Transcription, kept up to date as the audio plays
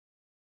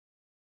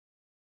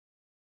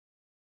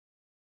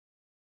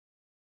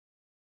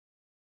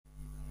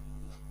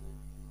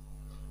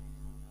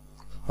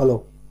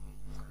Hello.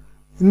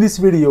 In this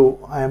video,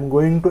 I am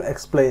going to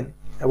explain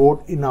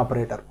about in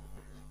operator.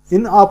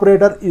 In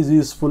operator is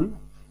useful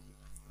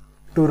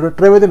to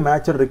retrieve the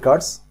matched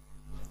records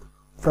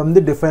from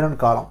the defined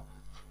column.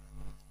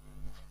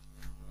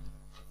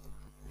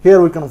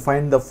 Here we can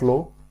find the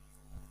flow.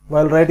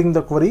 While writing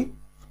the query,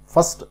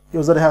 first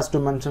user has to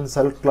mention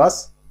self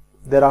class,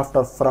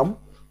 thereafter from,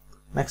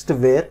 next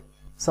where,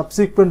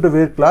 subsequent to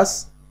where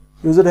class,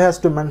 user has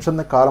to mention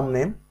the column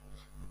name,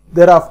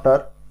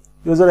 thereafter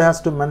user has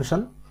to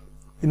mention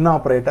in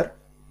operator.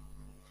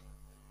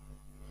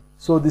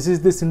 So this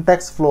is the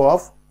syntax flow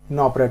of in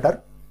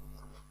operator.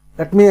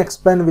 Let me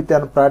explain with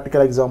a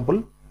practical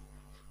example.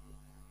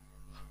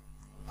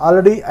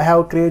 Already I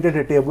have created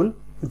a table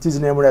which is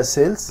named as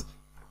sales.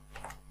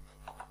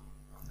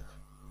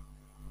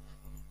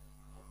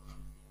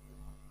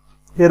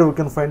 Here we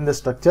can find the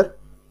structure.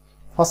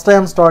 First I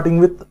am starting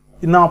with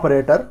in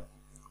operator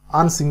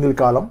on single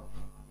column.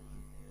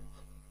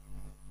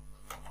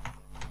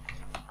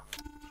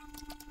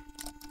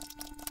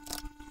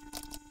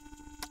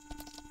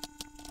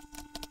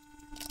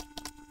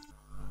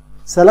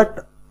 Select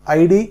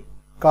ID,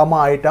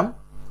 item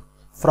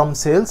from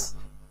sales,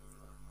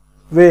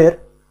 where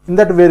in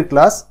that where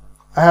class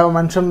I have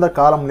mentioned the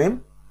column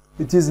name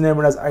which is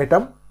named as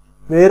item,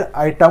 where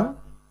item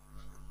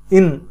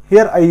in,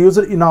 here I used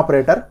in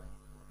operator.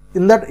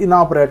 In that in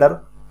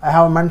operator I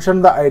have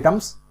mentioned the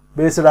items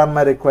based on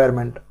my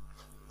requirement.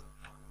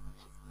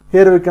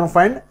 Here we can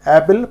find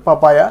apple,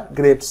 papaya,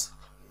 grapes.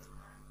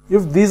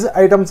 If these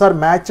items are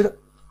matched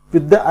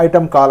with the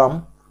item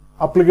column,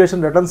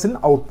 application returns in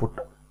output.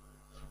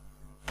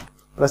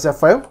 Press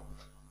F5.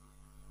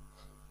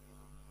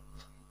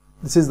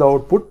 This is the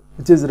output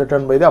which is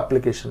returned by the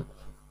application.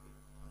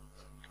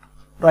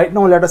 Right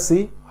now let us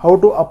see how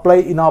to apply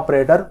in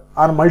operator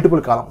on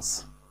multiple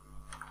columns.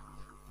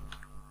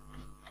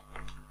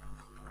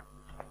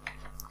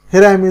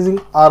 Here I am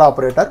using R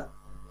operator,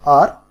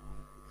 R,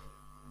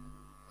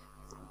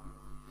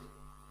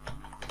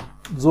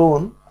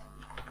 zone,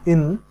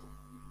 in,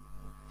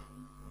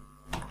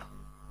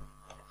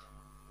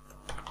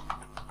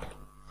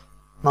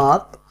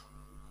 north,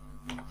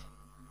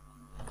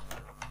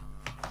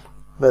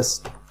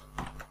 west.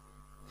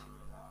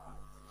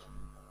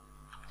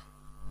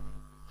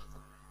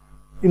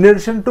 In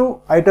addition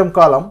to item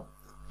column,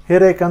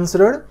 here I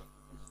considered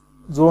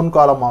zone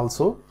column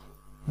also.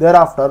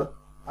 Thereafter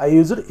I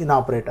used in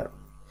operator.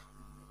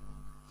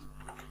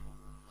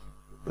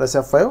 Press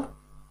F5.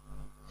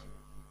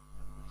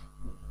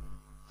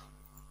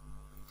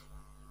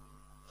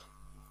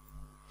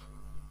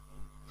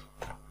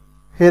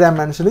 Here I am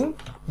mentioning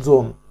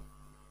zone.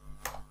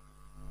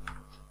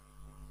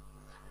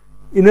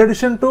 In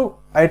addition to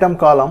item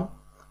column,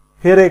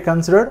 here I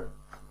considered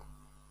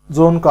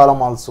zone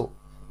column also.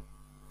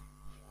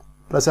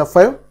 Press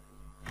F5.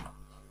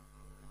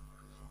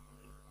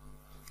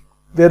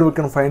 There we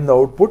can find the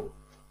output.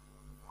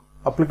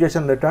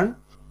 Application returned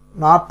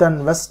north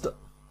and west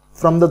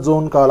from the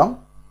zone column.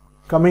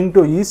 Coming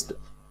to east,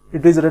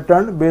 it is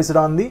returned based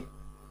on the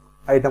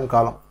item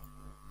column.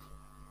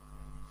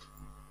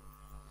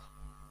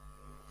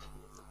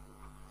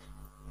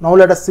 Now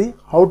let us see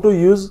how to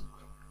use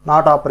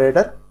not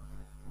operator.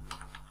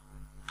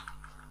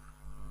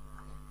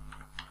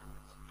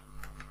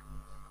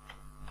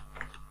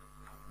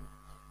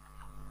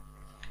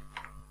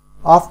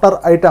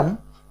 After item,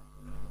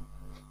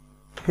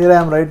 here I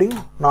am writing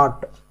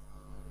not.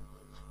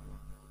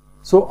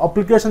 So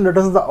application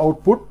returns the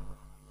output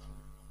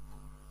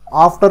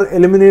after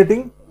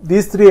eliminating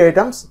these three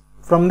items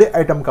from the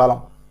item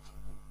column.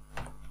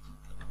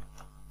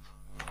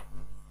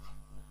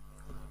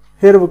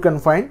 Here we can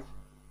find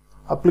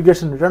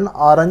application return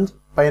orange,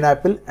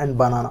 pineapple and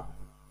banana.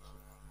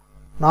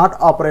 Not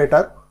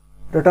operator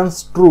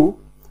returns true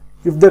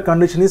if the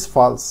condition is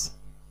false.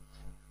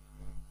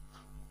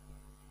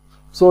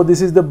 So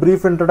this is the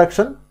brief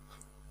introduction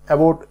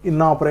about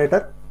in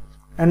operator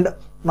and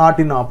not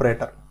in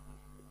operator.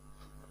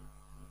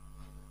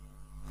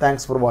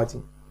 Thanks for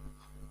watching.